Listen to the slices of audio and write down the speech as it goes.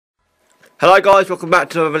Hello guys, welcome back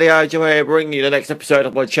to another video. Jim here bringing you the next episode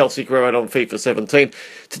of my Chelsea career on FIFA 17.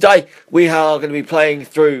 Today we are going to be playing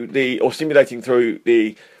through simulating through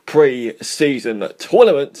the pre-season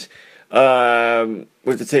tournament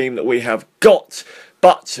with the team that we have got.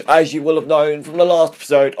 But as you will have known from the last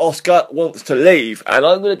episode, Oscar wants to leave and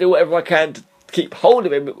I'm going to do whatever I can to keep hold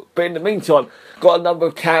of him. But in the meantime, got a number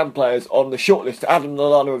of CAM players on the shortlist. Adam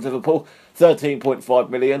Lallana of Liverpool, 13.5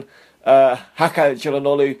 million. Hakan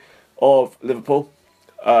Çalhanoğlu of Liverpool,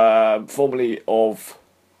 formerly of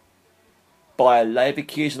Bayer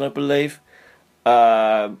Leverkusen, I believe,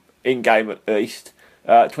 in-game at least,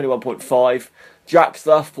 21.5.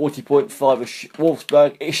 Draxler, 40.5 of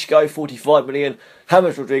Wolfsburg. Isco, 45 million.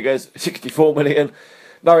 James Rodriguez, 64 million.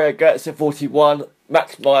 Mario Götze, 41.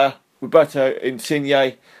 Max Meyer, Roberto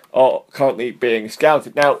Insigne are currently being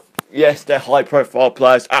scouted. Now, yes, they're high-profile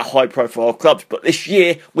players at high-profile clubs, but this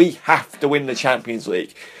year we have to win the Champions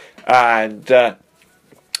League. And so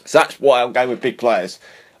that's why I'm going with big players.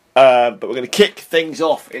 But we're going to kick things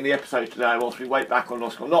off in the episode today whilst we wait back on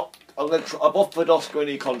Oscar. I've offered Oscar a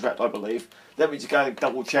new contract, I believe. Let me just go and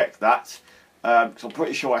double check that. Because I'm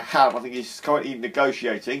pretty sure I have. I think he's currently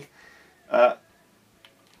negotiating. Hold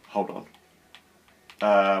on.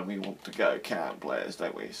 We want to go CAM players,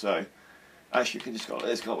 don't we? So, actually, we can just go like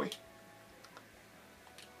this, can't we?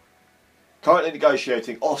 Currently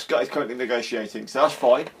negotiating. Oscar is currently negotiating, so that's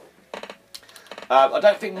fine. I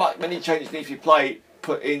don't think many changes need to be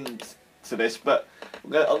put into this, but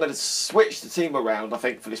I'm going to switch the team around, I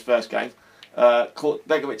think, for this first game.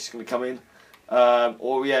 Begovic is going to come in.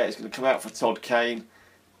 It's going to come out for Todd Kane.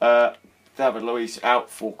 David Luiz out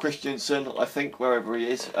for Christensen, I think, wherever he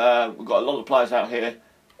is. We've got a lot of players out here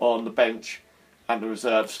on the bench and the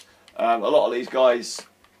reserves. A lot of these guys,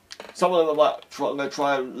 some of them I'm going to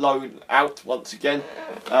try and loan out once again.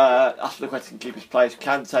 After the question can keep his place.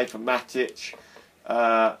 Kante for Matic.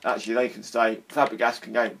 Actually, they can stay. Fabregas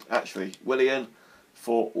can go. Actually, Willian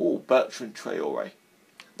for Bertrand Traore.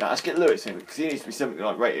 Now let's get Lewis in because he needs to be 70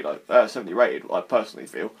 rated. I personally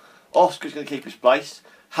feel. Oscar's going to keep his place.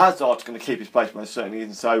 Hazard's going to keep his place most certainly,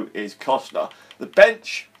 and so is Costa. The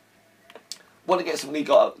bench. Want to get some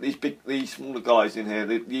of these smaller guys in here,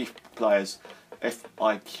 the youth players, if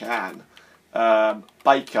I can.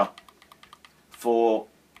 Baker for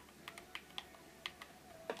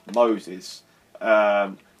Moses.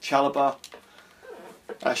 Chalobah.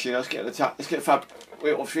 Actually, let's get an attack. Let's get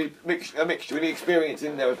obviously a mixture. We need experience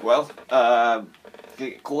in there as well.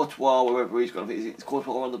 Get Courtois, wherever he's gone. Is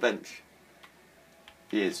Courtois on the bench?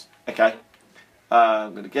 He is. Okay.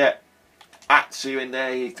 I'm going to get Atsu in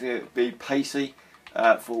there. He's going to be pacey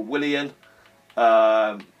for Willian.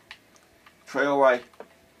 Traore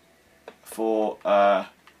for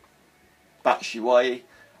Batshuayi.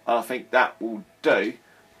 And I think that will do.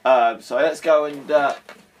 So let's go and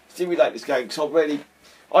simulate this game. Because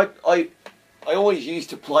I always used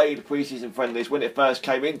to play the pre-season friendlies when it first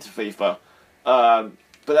came into FIFA. But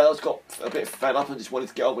then I just got a bit fed up and just wanted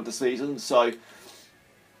to get on with the season. So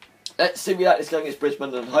let's simulate this game against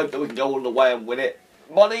Brisbane and hope that we can go all the way and win it.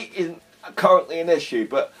 Money isn't currently an issue,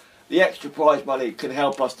 but the extra prize money can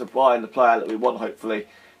help us to buy in the player that we want, hopefully,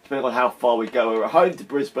 depending on how far we go. We're at home to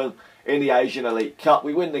Brisbane in the Asian Elite Cup.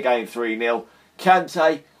 We win the game 3-0.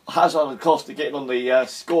 Kante, Hazard and Costa getting on the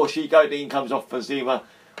score sheet. Godin comes off for Zima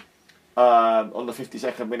on the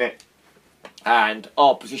 52nd minute. And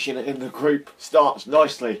our position in the group starts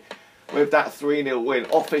nicely with that 3-0 win.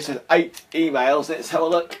 Office has 8 emails. Let's have a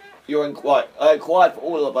look. I inquired for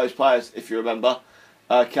all of those players, if you remember.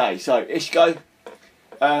 Okay, so Isco,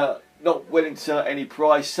 not willing to sell at any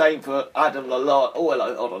price. Same for Adam Lallana. Oh,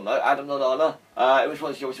 hello, hold on, no, Adam Lallana. Which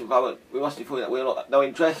one's your government? We must be putting that we're not no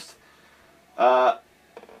interest. Çalhanoğlu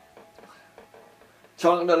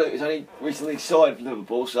is only recently signed for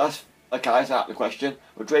Liverpool, so that's okay. That's out of the question.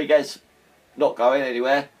 Rodriguez, not going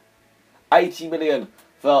anywhere. 80 million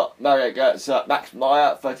for Mario Götze. Max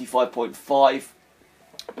Meyer, 35.5.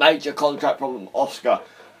 Major contract problem, Oscar.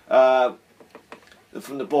 From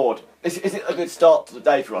the board. This isn't a good start to the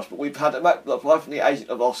day for us, but we've had a reply from the agent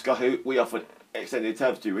of Oscar, who we offered extended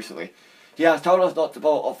terms to recently. He has told us not to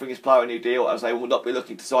bother offering his player a new deal, as they will not be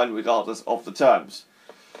looking to sign regardless of the terms.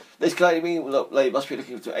 This clearly means they must be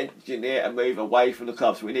looking to engineer a move away from the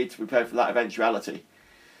club, so we need to prepare for that eventuality.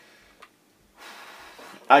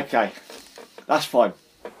 Okay, that's fine.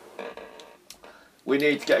 We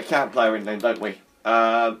need to get a CAM player in then, don't we?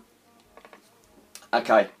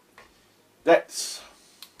 Okay. Let's,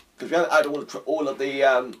 because we haven't had all of the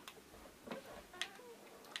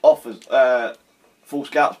offers, full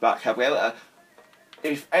scouts back, have we?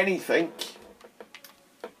 If anything,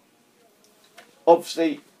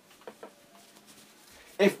 obviously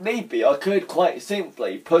if need be, I could quite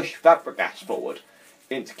simply push Fabregas forward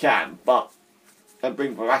into Cam, and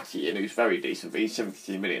bring Verratti in, who's very decent, but he's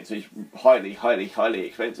 72 million, so he's highly, highly, highly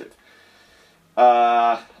expensive.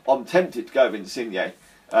 I'm tempted to go with Insigne,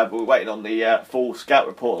 but we're waiting on the full scout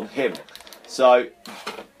report on him. So,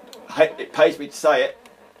 it pains me to say it,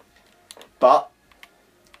 but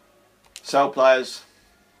sell players.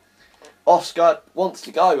 Oscar wants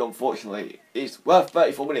to go, unfortunately. He's worth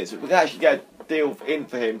 34 million, so if we can actually get a deal in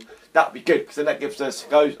for him, that'd be good, because then that gives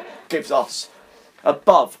us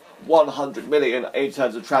above 100 million in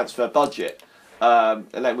terms of transfer budget, and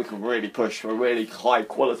then we can really push for a really high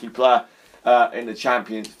quality player in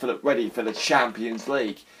the ready for the Champions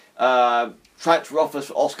League. Transfer offers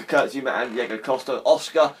for Oscar, Kurt Zuma and Diego Costa.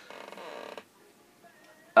 Oscar,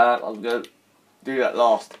 I'm going to do that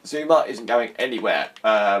last. Zuma isn't going anywhere.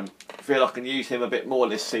 I feel I can use him a bit more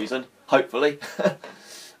this season, hopefully.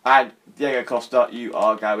 And Diego Costa, you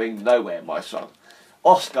are going nowhere, my son.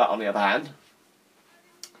 Oscar, on the other hand,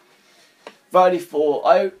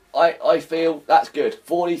 34. I feel that's good.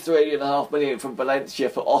 43.5 million from Valencia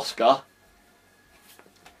for Oscar.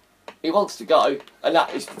 He wants to go, and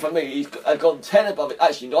that is, for me, he's gone 10 above it,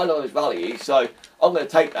 actually 9 on his value, so I'm going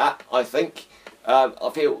to take that, I think. I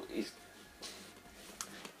feel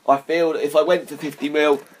that if I went for 50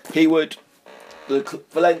 mil,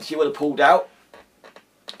 Valencia would have pulled out.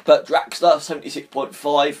 But Draxler,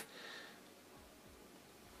 76.5.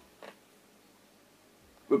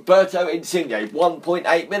 Roberto Insigne,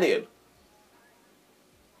 1.8 million.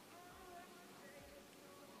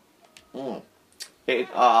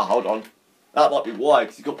 Hold on. That might be why,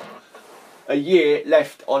 because he's got a year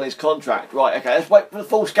left on his contract. Right, okay, let's wait for the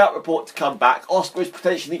full scout report to come back. Oscar is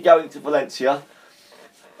potentially going to Valencia.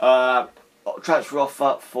 Transfer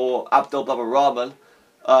offer for Abdul Rahman.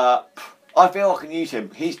 I feel I can use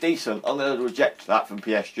him. He's decent. I'm going to reject that from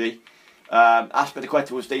PSG.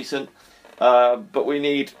 Aspilicueta was decent. But we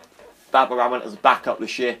need Baba Rahman as a backup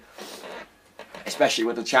this year, especially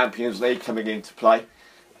with the Champions League coming into play.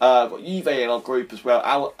 Got Juve in our group as well.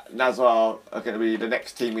 Al Nazar are going to be the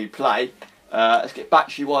next team we play. Let's get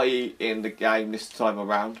Batshuayi in the game this time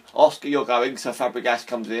around. Oscar, you're going, so Fabregas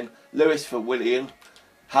comes in. Lewis for Willian.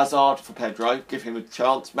 Hazard for Pedro. Give him a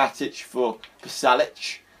chance. Matic for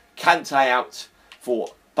Pasalic. Kante out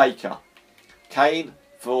for Baker. Kane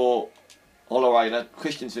for Olorena.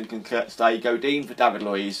 Christensen can stay. Godin for David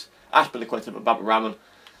Luiz. Aspilicueta for Baba Rahman.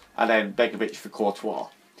 And then Begovic for Courtois.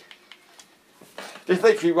 Just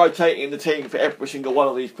literally rotating the team for every single one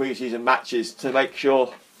of these pre-season matches to make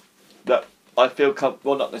sure that I feel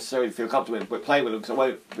comfortable, well, not necessarily feel comfortable with playing with them, because I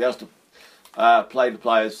won't be able to play the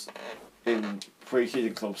players in pre-season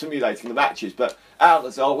because I'm simulating the matches. But out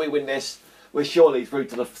as all, we win this, we're surely through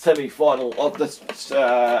to the semi-final of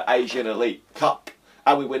the Asian Elite Cup,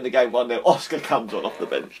 and we win the game 1-0. Oscar comes on off the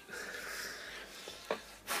bench.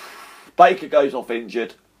 Baker goes off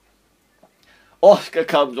injured. Oscar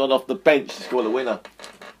comes on off the bench to score the winner.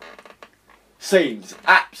 Scenes.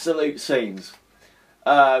 Absolute scenes.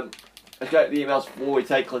 Let's go to the emails before we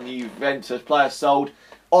take on Juventus. Player sold.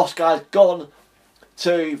 Oscar has gone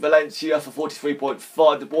to Valencia for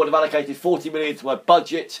 43.5. The board have allocated 40 million to my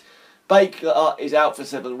budget. Baker is out for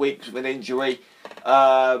 7 weeks with an injury.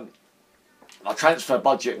 Our transfer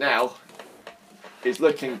budget now is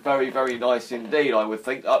looking very, very nice indeed, I would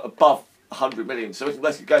think. Above 100 million, so we can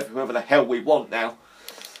basically go for whoever the hell we want now.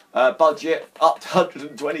 Budget up to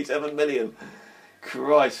 127 million.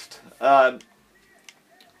 Christ.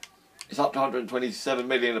 It's up to 127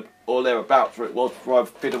 million or thereabouts, where it was before I've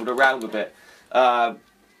fiddled around with it. Okay,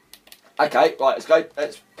 right, let's go.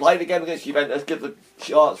 Let's play the game against Juventus. Let's give the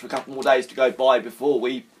chance for a couple more days to go by before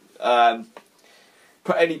we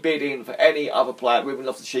put any bid in for any other player. Ruben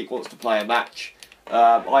Loftus-Cheek wants to play a match.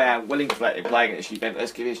 I am willing to let him play against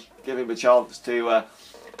Juventus. Give him a chance to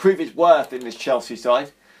prove his worth in this Chelsea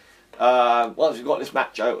side. Once we've got this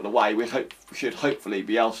match out of the way, we should hopefully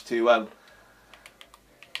be able to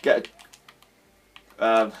get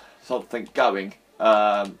something going.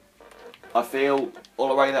 I feel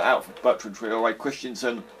Olorena out for Bertrand Traoré,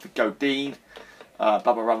 Christensen for Godin,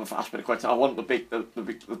 Baba Rahman for Aspilicueta. I want the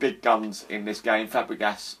big guns in this game.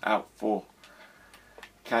 Fabregas out for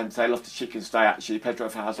Kante, Loftus-Cheek can stay actually. Pedro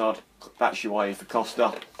for Hazard, Batshuayi for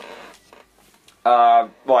Costa.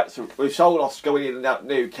 Right, so we've sold Oscar. We need a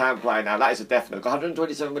new Cam player now. That is a definite. We've got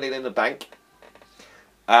 127 million in the bank,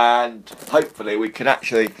 and hopefully we can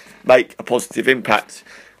actually make a positive impact.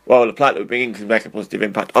 Well, the player that we bring in can make a positive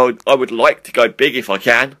impact. I would like to go big if I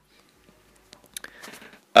can.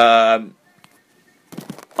 I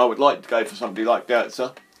would like to go for somebody like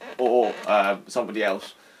Goetze or somebody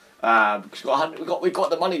else. Because we've got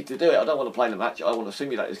the money to do it. I don't want to play the match. I want to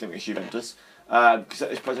simulate this game against Juventus. Because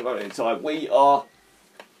at this present moment in time, we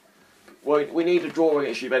need a draw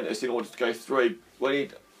against Juventus in order to go through.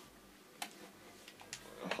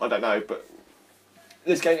 I don't know, but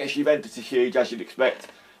this game against Juventus is huge, as you'd expect.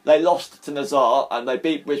 They lost to Nazar and they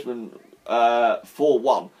beat Brisbane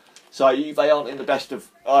 4-1. So they aren't in the best of.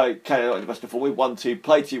 Okay, not in the best of form. We 1-2,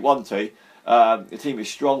 played 2-1-2. The team is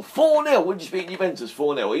strong. 4-0. We just beat Juventus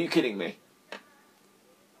 4-0. Are you kidding me?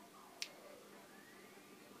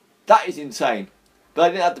 That is insane. But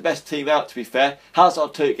they didn't have the best team out, to be fair.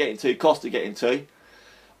 Hazard getting 2, Costa getting 2.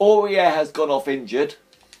 Aurier has gone off injured.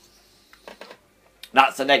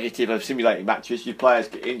 That's a negative of simulating matches. Your players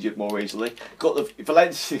get injured more easily. Got the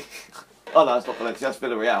Valencia. Oh no, it's not Valencia. That's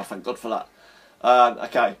Villarreal. Thank God for that.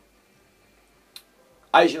 Okay.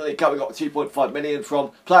 Asian League Cup, we got 2.5 million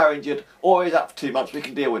from. Player injured. Aurier's out for 2 months. We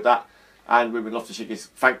can deal with that. And Ruben Loftus-Cheek is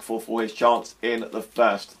thankful for his chance in the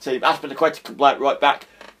first team. Aspilicueta can play it right back.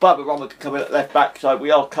 Barbara Roma can come in at left back. So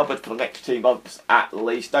we are covered for the next 2 months at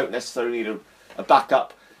least. Don't necessarily need a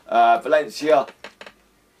backup. Valencia.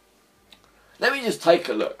 Let me just take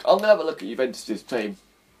a look. I'm going to have a look at Juventus' team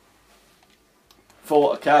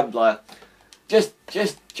for a cam player. Just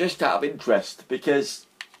out of interest, because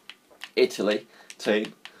Italy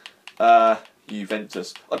team,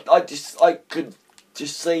 Juventus. I could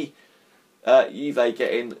just see Juve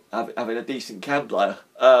having a decent cam player,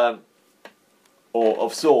 or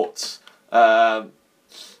of sorts. I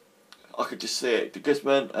could just see it. De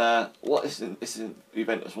Guzman. What is in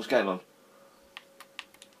Juventus? What's going on?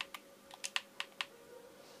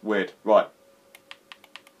 Weird. Right.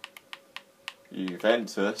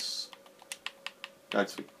 Juventus. Go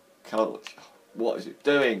to the colour. What is it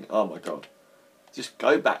doing? Oh my god. Just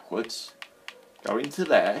go backwards. Go into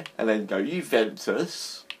there. And then go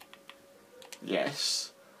Juventus.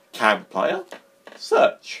 Yes. Cam player.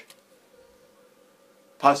 Search.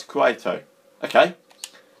 Pasquato. Okay.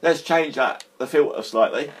 Let's change the filter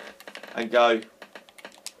slightly. And go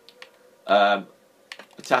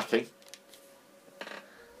attacking.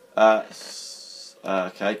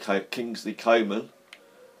 Okay, Kingsley Coman,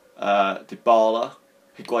 Dybala,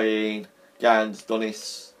 Higuain, Gans,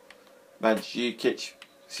 Donis, Mandzukic.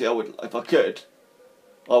 See, if I could,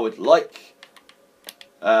 I would like,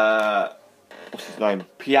 what's his name?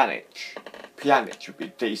 Pjanic. Pjanic would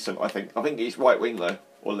be decent, I think. I think he's right wing though,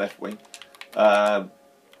 or left wing.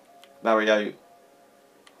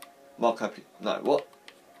 Marco. No, what?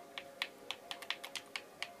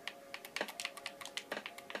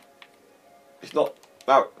 It's not.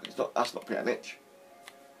 That's not Pjanic.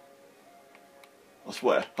 I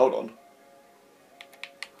swear. Hold on.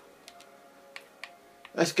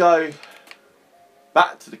 Let's go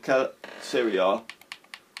back to the Serie A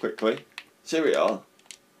quickly. Serie A.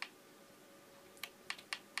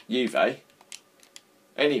 Juve.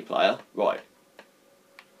 Any player. Right.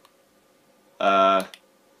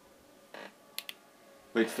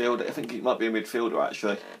 Midfielder. I think it might be a midfielder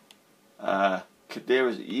actually.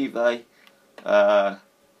 Kadira's at Juve.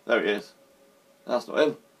 There he is. That's not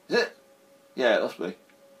him. Is it? Yeah, it must be.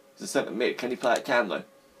 He's a centre mid. Can he play at cam though?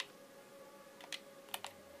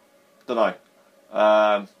 Don't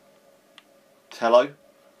know. Tello.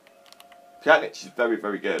 Pjanic is very,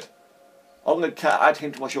 very good. I'm going to add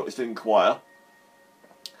him to my shortlist to inquire.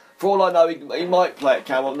 For all I know, he might play at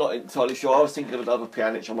cam. I'm not entirely sure. I was thinking of another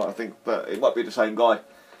Pjanic, I might think, but it might be the same guy.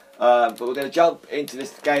 But we're going to jump into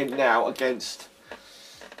this game now against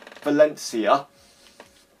Valencia.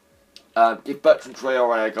 Give Bertrand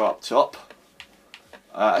Traore a go up top.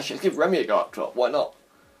 Actually, let's give Remy a go up top. Why not?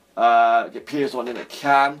 Get Piers on in at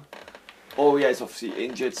cam. Aurier's obviously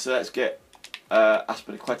injured, so let's get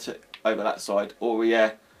Aspilicueta over that side.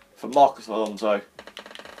 Aurier for Marcus Alonso.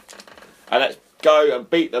 And let's go and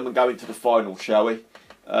beat them and go into the final, shall we?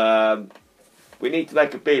 We need to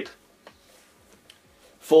make a bid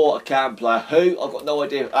for a cam player. Who? I've got no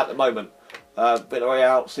idea at the moment.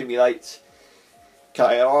 Villarreal simulates.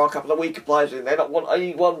 Okay, there are a couple of weaker players in there. Not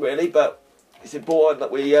only one really, but it's important that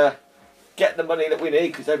we get the money that we need,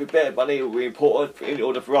 because every bit of money will be important in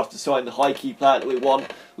order for us to sign the high key player that we want.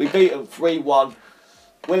 We beat them 3-1.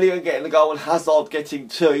 Willian getting the goal and Hazard getting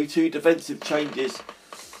 2 defensive changes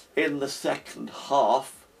in the second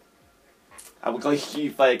half. And we're going to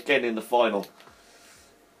Juve again in the final.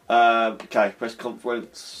 Okay, press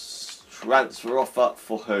conference. Transfer offer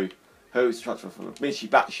for who? Who's the transfer for? Michy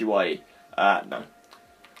Batshuayi. No.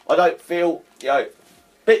 I don't feel,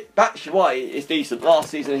 Batshuayi is decent. Last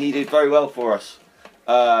season he did very well for us.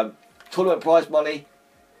 Tournament prize money,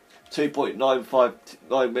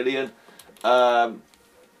 2.959 million.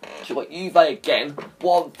 So like Juve again.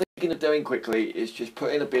 What I'm thinking of doing quickly is just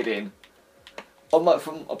putting a bid in on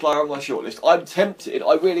from a player on my shortlist. I'm tempted.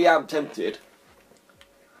 I really am tempted.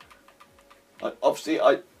 I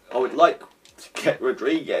would like to get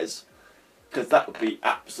Rodriguez, because that would be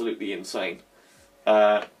absolutely insane.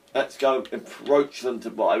 Let's go and approach them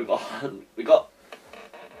to buy. We got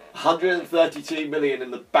 132 million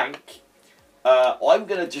in the bank. I'm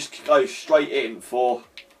gonna just go straight in for.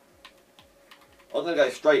 I'm gonna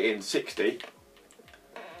go straight in 60.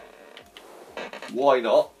 Why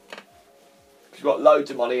not? We've got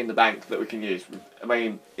loads of money in the bank that we can use. I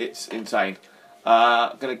mean, it's insane.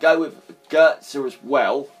 I'm going to go with Goetze as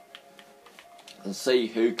well and see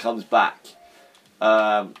who comes back.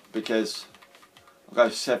 Because I'll go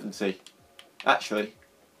 70. Actually,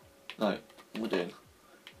 no, what am I doing?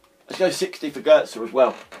 Let's go 60 for Goetze as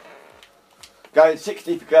well. Going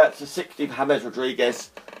 60 for Goetze, 60 for James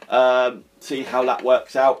Rodriguez. See how that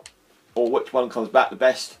works out, or which one comes back the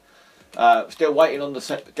best. Still waiting on the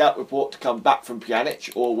scout report to come back from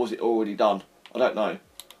Pjanic, or was it already done? I don't know.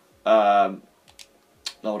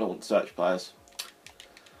 No, I don't want to search players.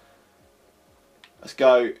 Let's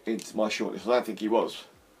go into my shortlist. I don't think he was.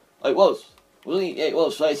 Oh, it was. Wasn't he? Yeah, it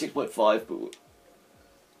was. 36.5, but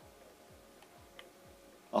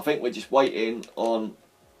I think we're just waiting on.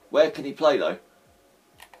 Where can he play though?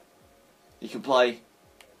 He can play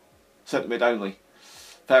centre mid only.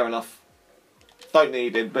 Fair enough. Don't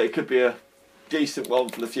need him, but it could be a decent one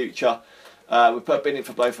for the future. We put a bid in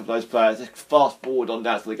for both of those players. Let's fast forward on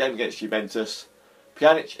down to the game against Juventus.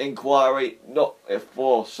 Pjanic inquiry, not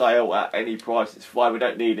for sale at any price. It's fine. We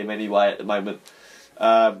don't need him anyway at the moment.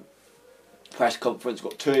 Press conference,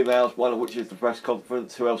 got 2 emails, one of which is the press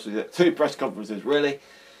conference. Who else is it? 2 press conferences, really.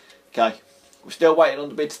 Okay, we're still waiting on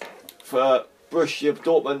the bids for Borussia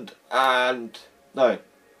Dortmund and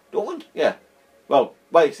Dortmund, yeah. Well,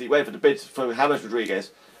 basically waiting for the bids for James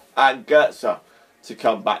Rodriguez and Goetze to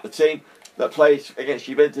come back. The team that plays against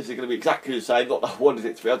Juventus is going to be exactly the same. Not that I wanted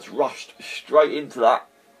it to be. I just rushed straight into that.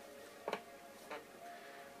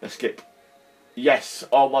 Let's skip. Yes,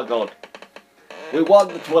 oh my god. We won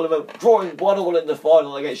the tournament, drawing 1-1 in the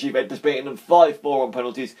final against Juventus, beating them 5-4 on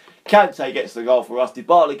penalties. Kante gets the goal for us,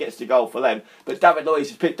 Dybala gets the goal for them, but David Luiz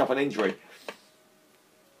has picked up an injury.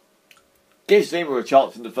 Gives Zima a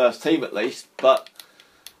chance in the first team at least, but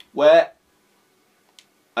where?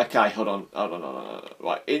 Okay, hold on.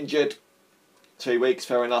 Right, injured, 2 weeks,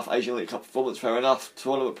 fair enough. Asian League Cup performance, fair enough.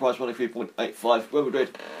 Tournament price money 3.85. Real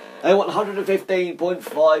Madrid, they want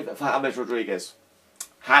 115.5 for James Rodriguez.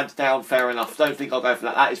 Hands down, fair enough. Don't think I'll go for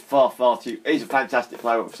that. That is far, far too. He's a fantastic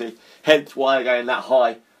player, obviously. Hence why I'm going that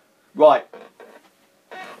high. Right.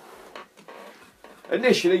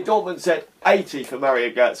 Initially, Dortmund said 80 for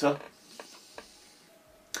Mario Götze.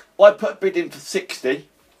 I put a bid in for 60,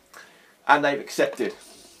 and they've accepted.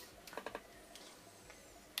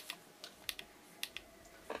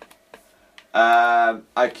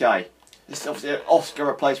 Okay. This is obviously an Oscar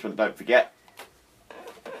replacement, don't forget.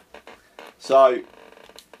 So,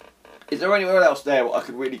 is there anywhere else there what I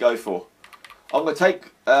could really go for? I'm going to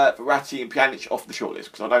take Verratti and Pjanic off the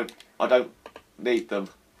shortlist because I don't need them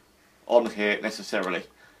on here necessarily.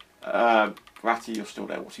 Verratti, you're still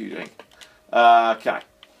there. What are you doing? Okay.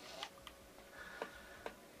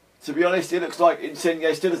 To be honest, it looks like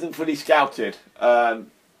Insigne still isn't fully scouted. I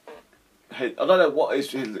don't know what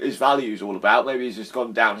his value is all about. Maybe he's just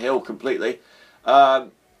gone downhill completely.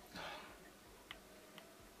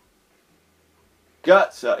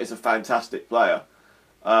 Goetze is a fantastic player.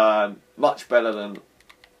 Much better than...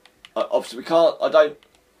 obviously we can't...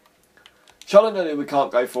 Çalhanoğlu we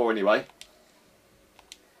can't go for anyway.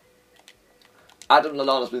 Adam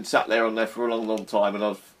Lallana's been sat there on there for a long, long time and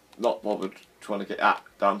I've not bothered trying to get that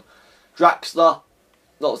done. Draxler,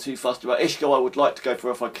 not too fussed about. Isco I would like to go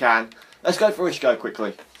for if I can. Let's go for Isco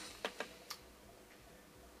quickly.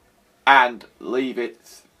 And leave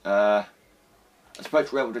it... I spoke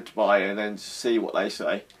to Real Madrid to buy and then see what they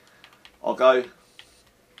say. I'll go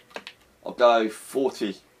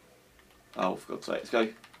 40. Oh, for God's sake,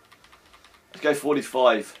 let's go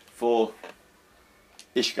 45 for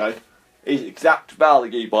Isco. His exact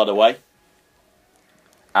value, by the way,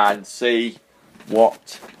 and see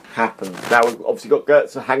what happens. Now we've obviously got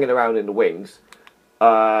Goetze hanging around in the wings.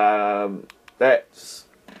 Let's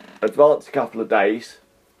advance a couple of days.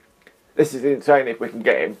 This is insane if we can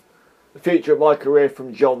get him. The future of my career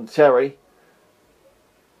from John Terry.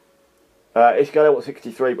 Isco, I want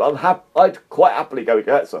 63, but I'd quite happily go with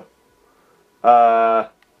Goetze.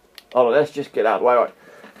 Hold on, let's just get out of the way. Right.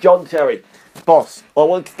 John Terry, boss, I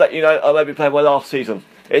wanted to let you know I may be playing my last season.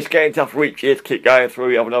 It's getting tough for each year to keep going through.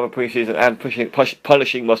 We have another pre-season and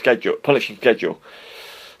punishing schedule.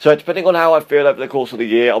 So depending on how I feel over the course of the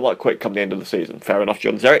year, I might quit come the end of the season. Fair enough,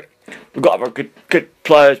 John Zeric. We've got other good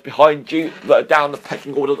players behind you that are down the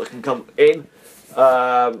pecking order that can come in.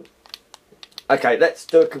 Okay, let's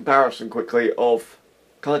do a comparison quickly of...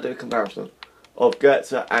 Can I do a comparison? Of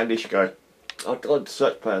Goetze and Isco. I've got to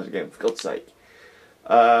search players again, for God's sake.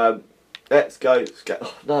 Let's go...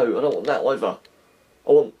 Oh, no, I don't want that either.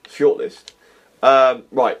 I want shortlist.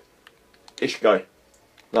 Right. Isco.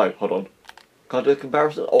 No, hold on. Can I do a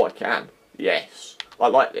comparison? Oh, I can. Yes. I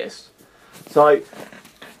like this. So, it's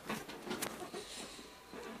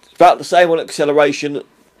about the same on acceleration.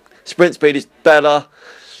 Sprint speed is better.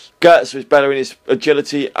 Goetze is better in his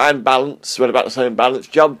agility and balance. We're about the same in balance.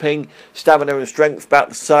 Jumping, stamina and strength about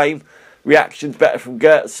the same. Reactions better from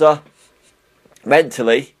Goetze.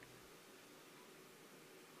 Mentally,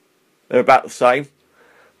 they're about the same.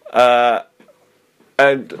 And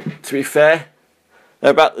to be fair,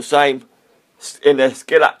 they're about the same in their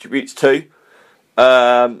skill attributes too.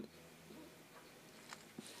 And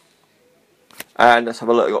let's have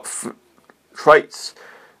a look. We've got traits.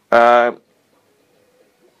 High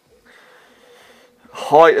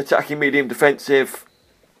attacking, medium defensive.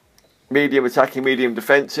 Medium attacking, medium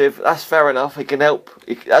defensive. That's fair enough. He can help.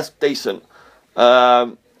 That's decent.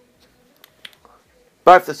 Both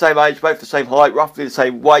the same age, both the same height, roughly the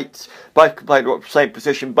same weight. Both can play the same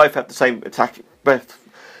position. Both have the same attack, both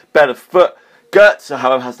better foot. Goetze,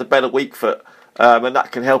 however, has the better weak foot, and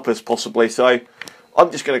that can help us possibly. So I'm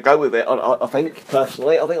just going to go with it. I think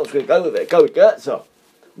personally, I think I'm just going to go with it. Go with Goetze.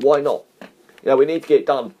 Why not? Yeah, we need to get it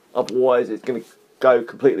done. Otherwise, it's going to go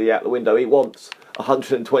completely out the window. He wants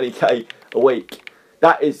 120k a week.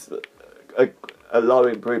 That is a low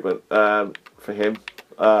improvement for him.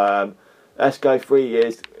 Let's go 3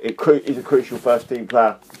 years. He's a crucial first team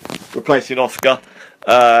player, replacing Oscar.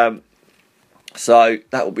 So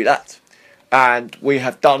that will be that. And we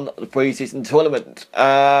have done the pre-season tournament.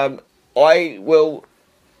 I will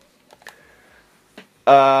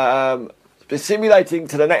be simulating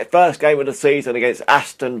to the next first game of the season against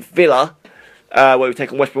Aston Villa, where we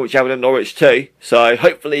take on West Bromwich Albion and Norwich too. So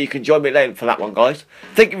hopefully you can join me then for that one, guys.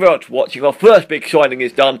 Thank you very much for watching. Our first big signing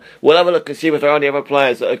is done. We'll have a look and see if there are any other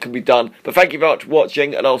players that can be done. But thank you very much for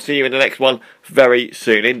watching, and I'll see you in the next one very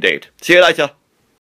soon indeed. See you later.